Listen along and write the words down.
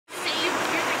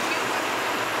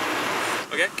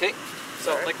Okay. Okay.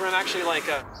 So, like, we're actually like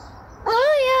a...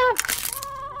 Oh,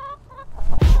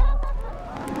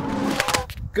 yeah.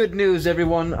 Good news,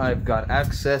 everyone. I've got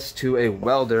access to a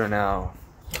welder now.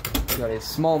 Got a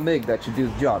small MIG that should do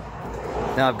the job.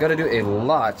 Now, I've got to do a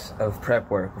lot of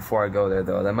prep work before I go there,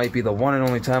 though. That might be the one and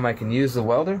only time I can use the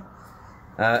welder.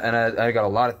 And I got a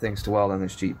lot of things to weld on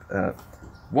this Jeep.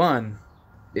 One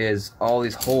is all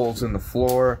these holes in the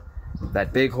floor.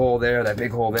 That big hole there, that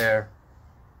big hole there.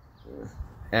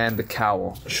 And the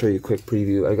cowl. I'll show you a quick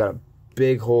preview. I got a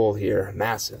big hole here,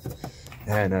 massive.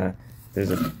 And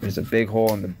there's a big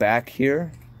hole in the back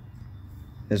here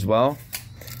as well,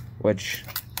 which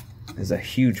is a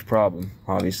huge problem,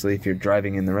 obviously, if you're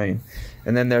driving in the rain.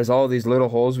 And then there's all these little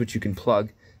holes which you can plug,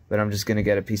 but I'm just gonna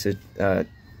get a piece of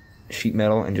sheet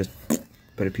metal and just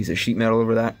put a piece of sheet metal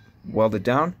over that, weld it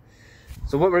down.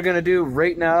 So what we're gonna do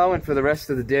right now and for the rest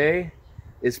of the day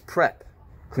is prep.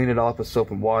 Clean it all up with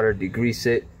soap and water, degrease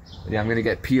it. Yeah, I'm gonna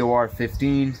get POR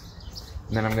 15,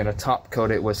 and then I'm gonna top coat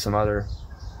it with some other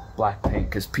black paint,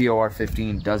 because POR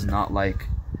 15 does not like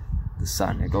the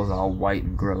sun. It goes all white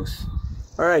and gross.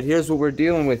 Alright, here's what we're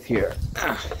dealing with here.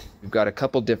 We've got a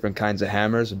couple different kinds of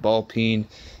hammers, a ball peen,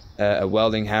 a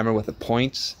welding hammer with a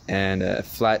point, and a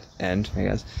flat end, I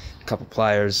guess. A couple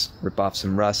pliers, rip off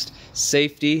some rust.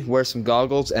 Safety, wear some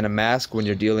goggles and a mask when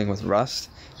you're dealing with rust.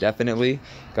 Definitely.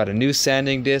 Got a new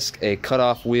sanding disc, a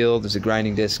cutoff wheel, there's a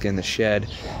grinding disc in the shed,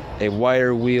 a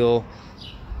wire wheel,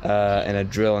 and a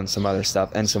drill and some other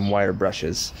stuff, and some wire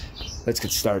brushes. Let's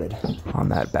get started on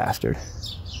that bastard.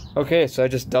 Okay, so I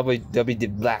just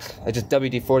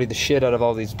WD-40 the shit out of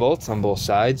all these bolts on both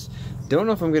sides. Don't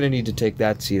know if I'm gonna need to take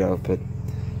that seat out, but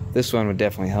this one would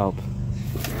definitely help.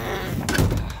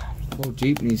 The whole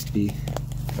Jeep needs to be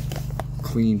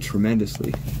cleaned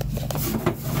tremendously.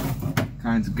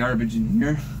 Kinds of garbage in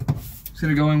here. Just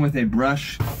gonna go in with a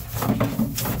brush,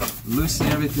 loosen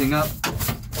everything up.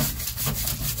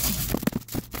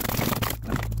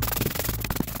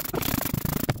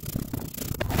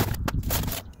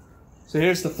 So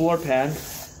here's the floor pan. It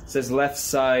says left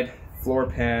side floor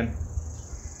pan,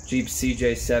 Jeep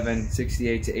CJ7,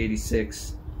 68 to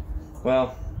 86.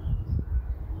 Well,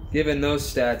 given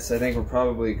those stats, I think we're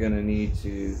probably gonna need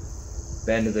to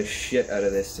bend the shit out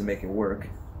of this to make it work.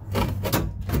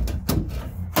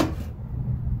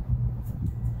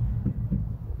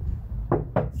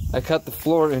 I cut the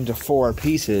floor into 4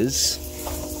 pieces.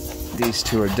 These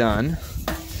 2 are done.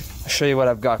 I'll show you what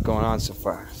I've got going on so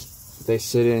far. They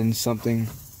sit in something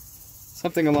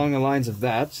along the lines of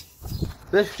that.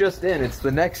 This just in, it's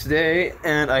the next day,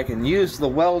 and I can use the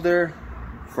welder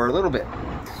for a little bit.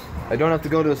 I don't have to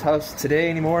go to his house today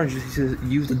anymore and just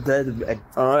use the bed.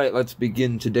 Alright, let's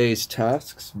begin today's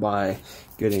tasks by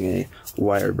getting a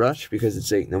wire brush because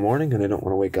it's 8 in the morning and I don't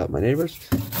want to wake up my neighbors.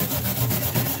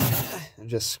 And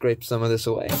just scrape some of this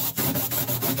away.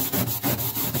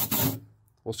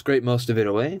 We'll scrape most of it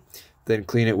away, then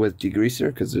clean it with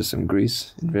degreaser because there's some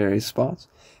grease in various spots,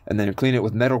 and then clean it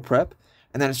with metal prep,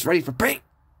 and then it's ready for paint.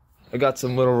 I got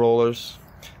some little rollers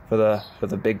for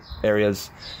the big areas,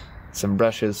 some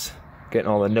brushes, getting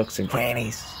all the nooks and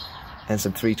crannies, and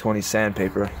some 320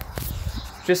 sandpaper,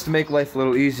 just to make life a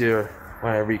little easier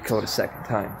when I recoat a second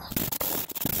time.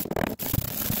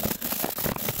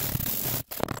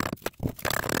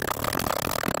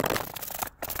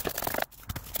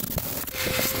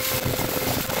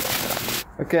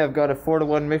 Okay, I've got a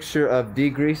 4-to-1 mixture of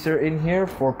degreaser in here,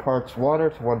 4 parts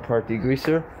water to 1 part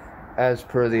degreaser, as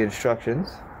per the instructions.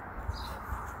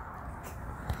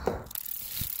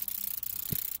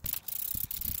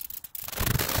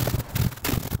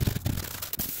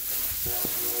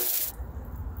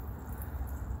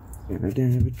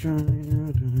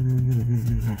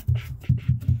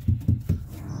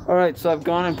 Alright, so I've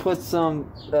gone and put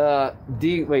some I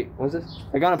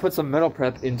gotta put some metal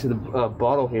prep into the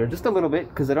bottle here, just a little bit,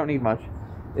 because I don't need much.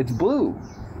 It's blue.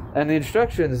 And the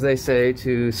instructions, they say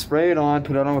to spray it on,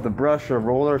 put it on with a brush or a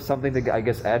roller or something to, I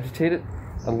guess, agitate it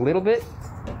a little bit.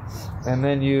 And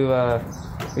then you,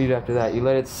 what do you do after that? You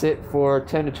let it sit for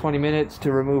 10 to 20 minutes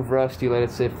to remove rust. You let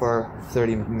it sit for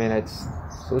 30 minutes.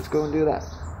 So let's go and do that.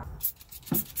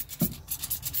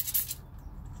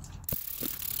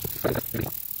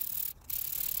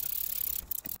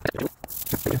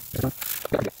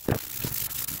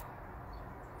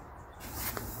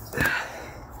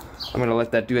 I'm gonna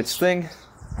let that do its thing,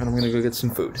 and I'm gonna go get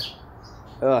some food.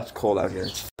 Oh, it's cold out here.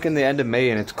 It's fucking the end of May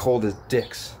and it's cold as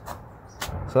dicks.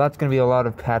 So that's gonna be a lot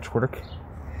of patchwork,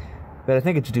 but I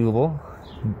think it's doable.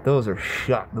 Those are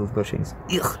shot, those bushings.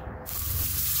 Ugh.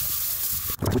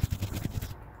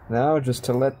 Now just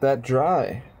to let that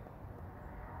dry.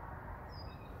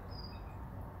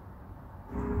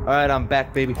 Alright, I'm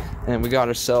back, baby. And we got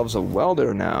ourselves a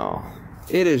welder now.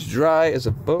 It is dry as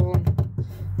a bone.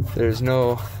 There's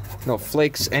no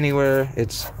flakes anywhere.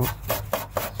 It's...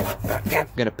 I'm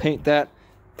gonna paint that.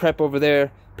 Prep over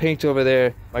there. Paint over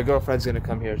there. My girlfriend's gonna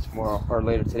come here tomorrow or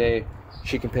later today.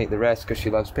 She can paint the rest because she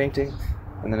loves painting.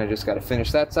 And then I just gotta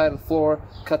finish that side of the floor,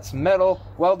 cut some metal,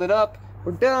 weld it up.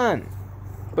 We're done.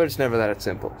 But it's never that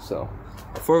simple, so.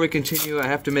 Before we continue, I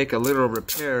have to make a little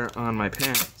repair on my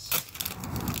pants.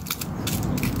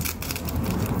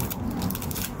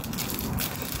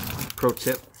 Pro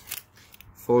tip,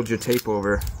 fold your tape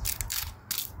over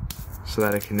so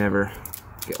that it can never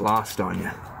get lost on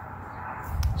you.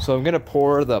 So I'm gonna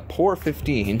pour the Pour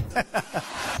 15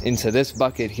 into this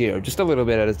bucket here, just a little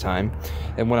bit at a time.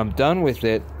 And when I'm done with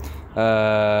it,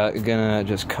 I'm gonna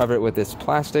just cover it with this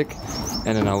plastic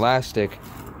and an elastic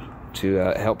to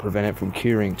help prevent it from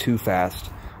curing too fast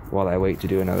while I wait to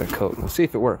do another coat. We'll see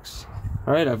if it works.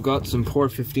 All right, I've got some Pour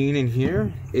 15 in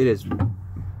here. It is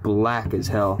black as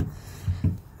hell.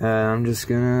 I'm just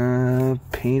gonna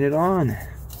paint it on.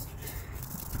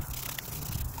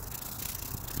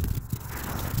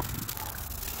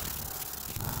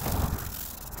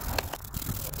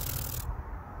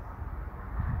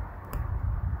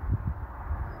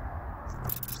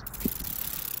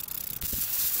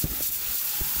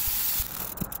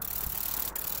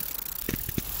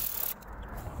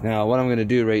 Now, what I'm going to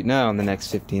do right now in the next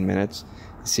 15 minutes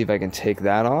is see if I can take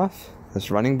that off,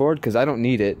 this running board, because I don't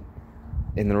need it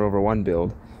in the Rover 1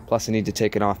 build. Plus, I need to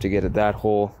take it off to get at that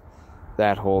hole,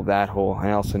 that hole, that hole.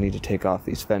 I also need to take off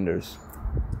these fenders.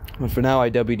 But for now,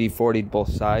 I WD-40'd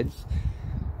both sides.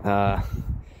 Yeah,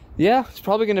 it's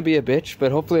probably going to be a bitch,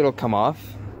 but hopefully it'll come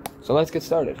off. So let's get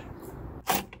started.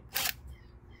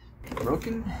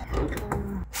 Broken.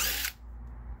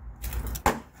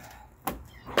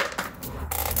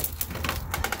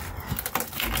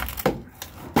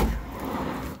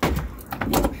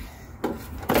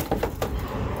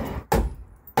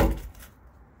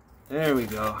 There we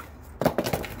go.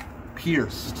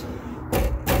 Pierced.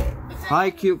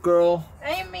 Hi, cute girl.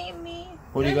 Hey, Mimi.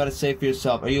 What do you got to say for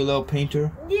yourself? Are you a little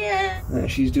painter? Yeah.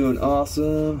 She's doing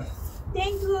awesome.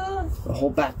 Thank you. The whole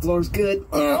back floor's good.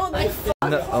 Oh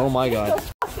my god.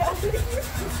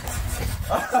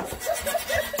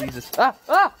 Jesus. Ah!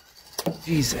 Ah!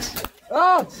 Jesus.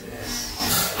 Oh!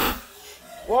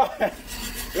 What?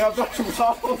 You have a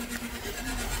problem?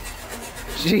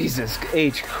 Jesus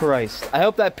H. Christ. I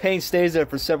hope that paint stays there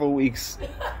for several weeks.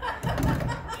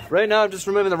 Right now, I'm just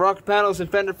removing the rocker panels and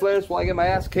fender flares while I get my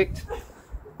ass kicked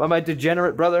by my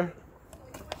degenerate brother.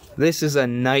 This is a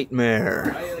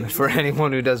nightmare for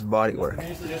anyone who does body work.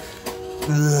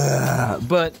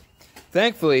 But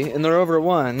thankfully, in the Rover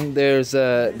 1, there's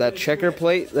that checker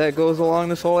plate that goes along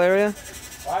this whole area.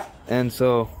 And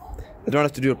so I don't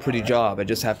have to do a pretty job. I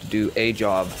just have to do a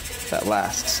job that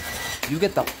lasts. You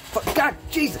get the fuck. God,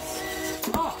 Jesus!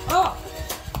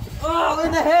 Oh,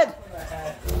 in the head!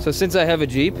 So since I have a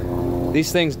Jeep,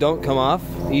 these things don't come off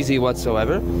easy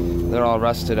whatsoever. They're all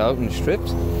rusted out and stripped.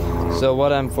 So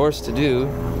what I'm forced to do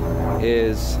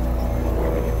is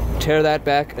tear that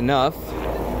back enough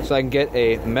so I can get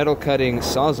a metal cutting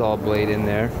Sawzall blade in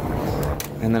there,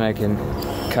 and then I can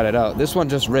cut it out. This one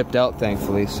just ripped out,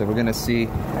 thankfully, so we're gonna see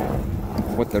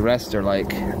what the rest are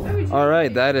like.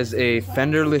 Alright, that is a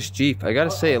fenderless Jeep. I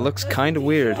gotta say, it looks kind of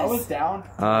weird. But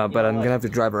I'm gonna have to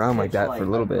drive around like that for a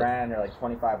little bit.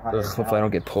 Hopefully I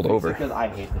don't get pulled over.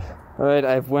 Alright,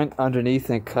 I've went underneath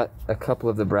and cut a couple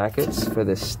of the brackets for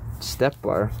this step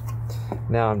bar.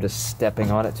 Now I'm just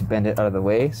stepping on it to bend it out of the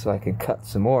way so I can cut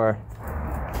some more.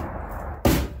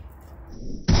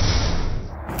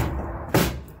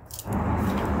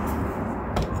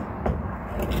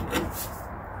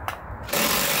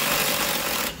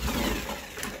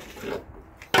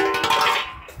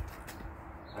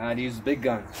 I'd use big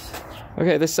guns.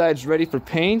 Okay, this side's ready for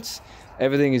paint.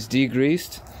 Everything is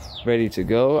degreased, ready to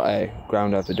go. I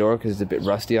ground out the door because it's a bit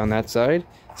rusty on that side.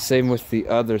 Same with the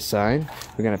other side.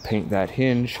 We're gonna paint that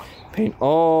hinge, paint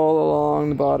all along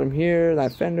the bottom here,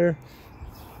 that fender.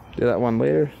 Do that one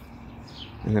later.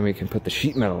 And then we can put the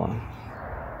sheet metal on.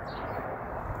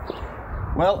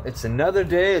 Well, it's another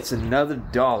day, it's another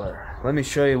dollar. Let me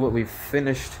show you what we've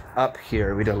finished up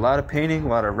here. We did a lot of painting, a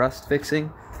lot of rust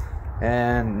fixing,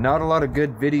 and not a lot of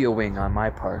good videoing on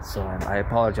my part, so I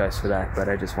apologize for that, but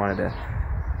I just wanted to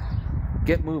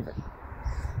get moving.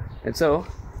 And so,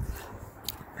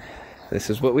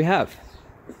 this is what we have.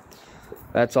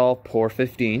 That's all Pour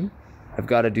 15. I've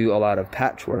got to do a lot of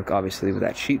patchwork, obviously, with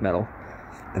that sheet metal.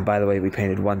 And by the way, we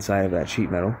painted one side of that sheet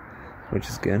metal, which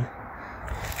is good.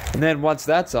 And then once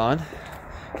that's on,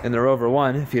 in the Rover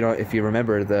 1, if you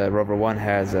remember, the Rover 1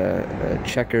 has a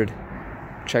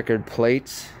checkered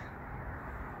plates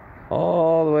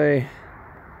all the way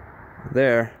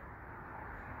there.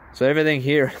 So everything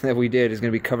here that we did is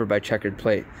going to be covered by checkered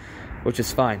plate, which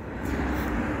is fine.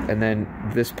 And then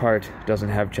this part doesn't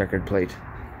have checkered plate.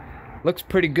 Looks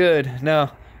pretty good.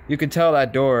 Now, you can tell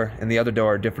that door and the other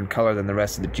door are different color than the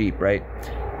rest of the Jeep, right?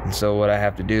 And so what I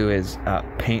have to do is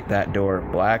paint that door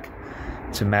black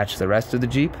to match the rest of the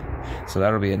Jeep. So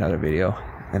that'll be another video.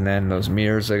 And then those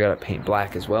mirrors I gotta paint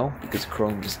black as well, because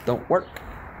chrome just don't work.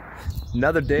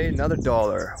 Another day, another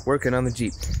dollar, working on the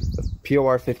Jeep. The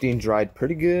POR 15 dried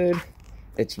pretty good.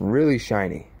 It's really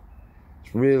shiny.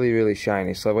 It's really, really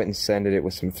shiny. So I went and sanded it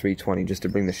with some 320 just to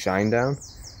bring the shine down.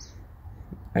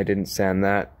 I didn't sand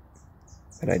that,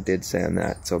 but I did sand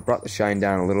that. So it brought the shine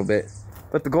down a little bit.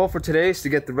 But the goal for today is to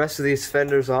get the rest of these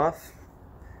fenders off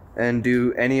and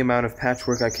do any amount of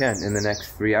patchwork I can in the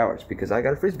next 3 hours, because I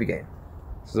got a Frisbee game.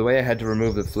 So the way I had to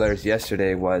remove the flares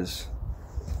yesterday was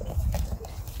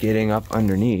getting up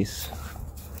underneath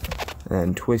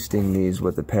and twisting these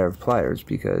with a pair of pliers,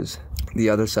 because the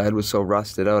other side was so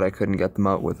rusted out I couldn't get them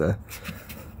out with a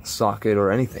socket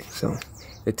or anything. So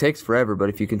it takes forever, but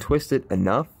if you can twist it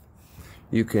enough,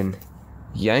 you can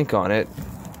yank on it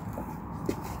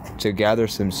to gather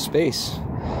some space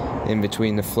in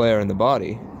between the flare and the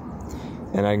body,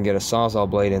 and I can get a Sawzall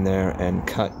blade in there and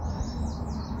cut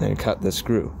the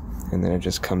screw, and then it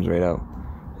just comes right out.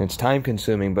 And it's time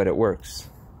consuming, but it works.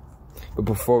 But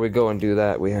before we go and do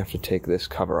that, we have to take this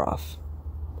cover off.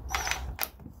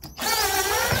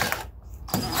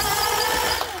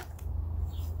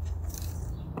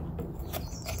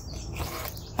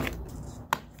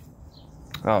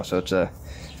 Oh, so it's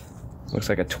looks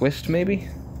like a twist maybe?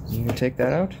 You can take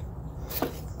that out.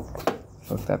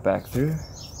 Hook that back through.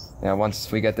 Yeah,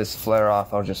 once we get this flare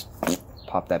off, I'll just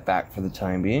pop that back for the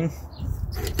time being.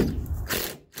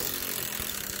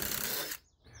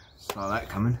 Saw that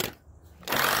coming.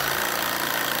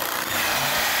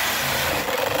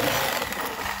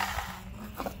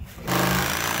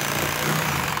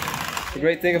 The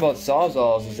great thing about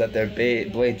Sawzalls is that their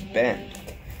blades bend.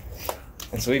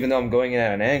 And so even though I'm going in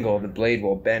at an angle, the blade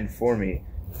will bend for me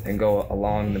and go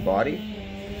along the body.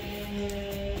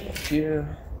 Up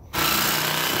here.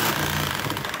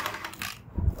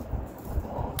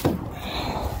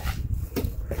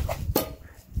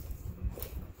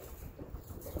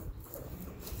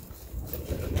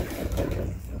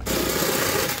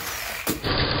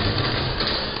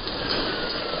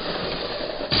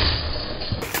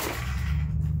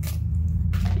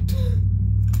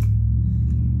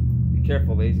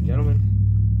 Careful, ladies and gentlemen.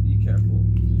 Be careful.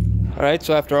 Alright,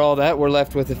 so after all that, we're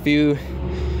left with a few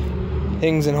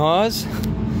hings and haws.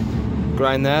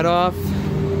 Grind that off.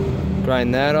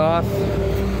 Grind that off.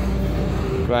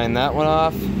 Grind that one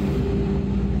off.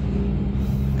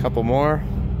 A couple more.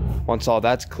 Once all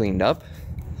that's cleaned up,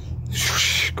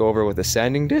 go over with a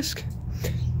sanding disc.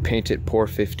 Paint it POR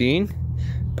 15.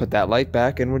 Put that light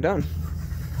back and we're done.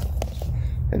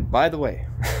 And by the way,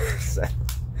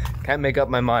 can't make up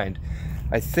my mind.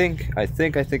 I think I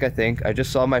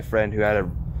just saw my friend who had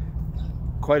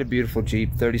quite a beautiful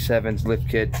Jeep, 37's lift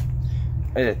kit.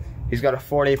 He's got a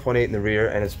Ford 8.8 in the rear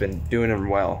and it's been doing him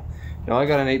well. Now I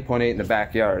got an 8.8 in the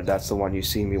backyard. That's the one you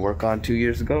seen me work on 2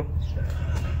 years ago.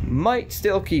 Might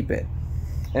still keep it.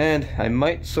 And I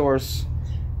might source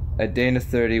a Dana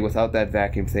 30 without that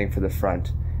vacuum thing for the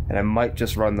front. And I might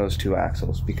just run those 2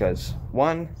 axles because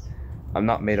 1, I'm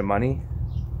not made of money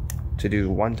to do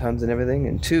 1 tons and everything,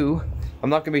 and 2, I'm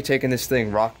not going to be taking this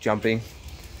thing rock jumping,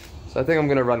 so I think I'm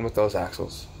going to run with those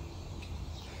axles.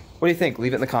 What do you think?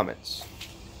 Leave it in the comments.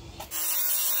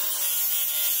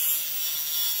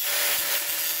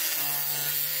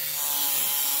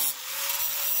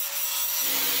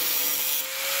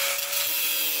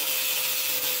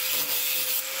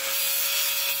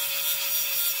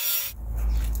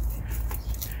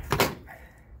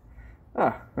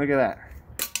 Ah, look at that.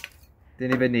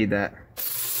 Didn't even need that.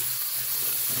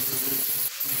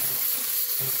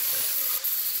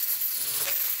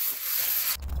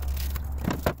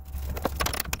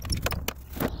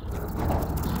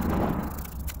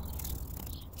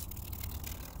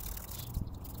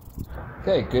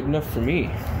 Okay, good enough for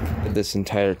me. This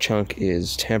entire chunk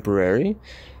is temporary,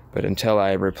 but until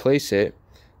I replace it,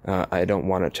 I don't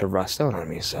want it to rust out on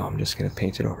me, so I'm just gonna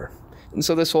paint it over. And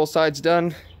so this whole side's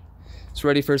done. It's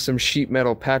ready for some sheet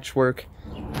metal patchwork.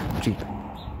 Jeep.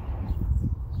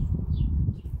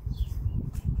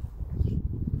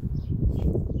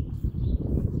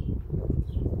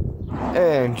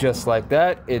 And just like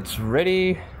that, it's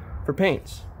ready for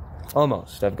paints.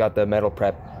 Almost. I've got the metal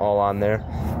prep all on there.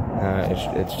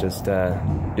 It's just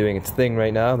doing its thing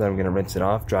right now. Then I'm going to rinse it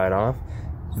off, dry it off.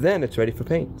 Then it's ready for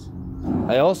paint.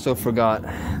 I also forgot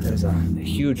there's a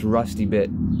huge rusty bit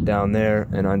down there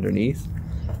and underneath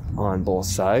on both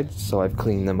sides. So I've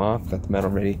cleaned them off. Got the metal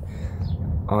ready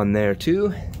on there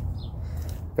too.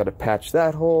 Got to patch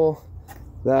that hole,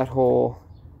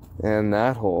 and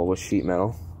that hole with sheet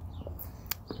metal.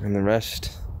 And the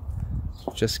rest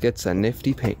just gets a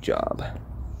nifty paint job.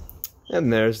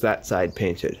 And there's that side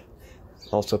painted.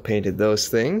 Also painted those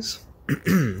things.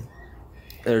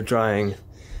 They're drying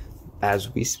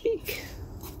as we speak.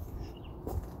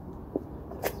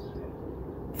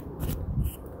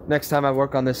 Next time I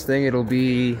work on this thing, it'll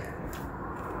be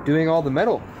doing all the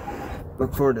metal.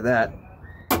 Look forward to that.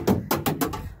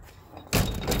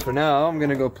 But for now, I'm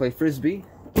gonna go play frisbee.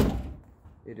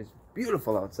 It is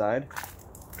beautiful outside.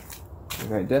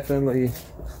 And I definitely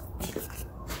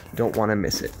don't want to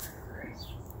miss it.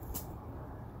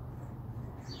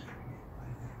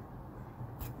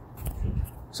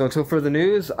 So until further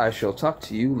news, I shall talk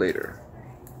to you later.